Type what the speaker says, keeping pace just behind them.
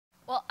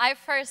I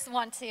first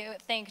want to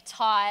thank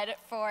Todd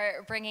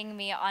for bringing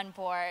me on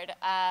board.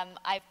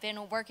 I've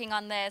been working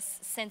on this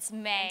since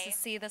May. And to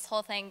see this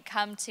whole thing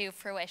come to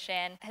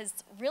fruition has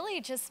really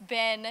just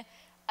been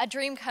a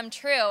dream come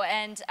true.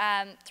 And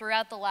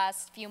throughout the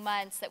last few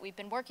months that we've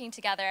been working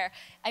together,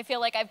 I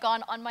feel like I've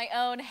gone on my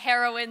own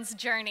heroine's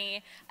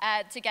journey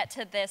to get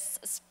to this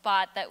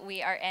spot that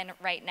we are in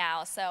right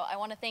now. So I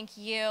want to thank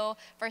you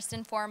first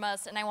and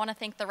foremost, and I want to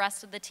thank the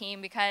rest of the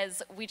team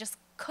because we just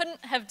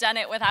couldn't have done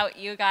it without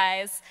you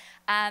guys.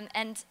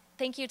 And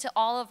thank you to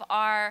all of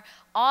our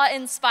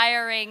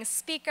awe-inspiring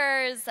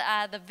speakers,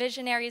 the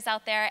visionaries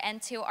out there,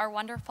 and to our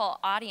wonderful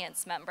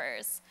audience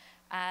members.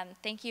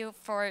 Thank you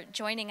for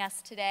joining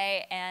us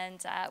today,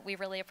 and we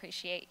really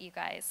appreciate you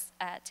guys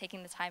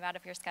taking the time out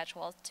of your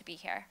schedule to be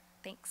here.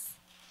 Thanks.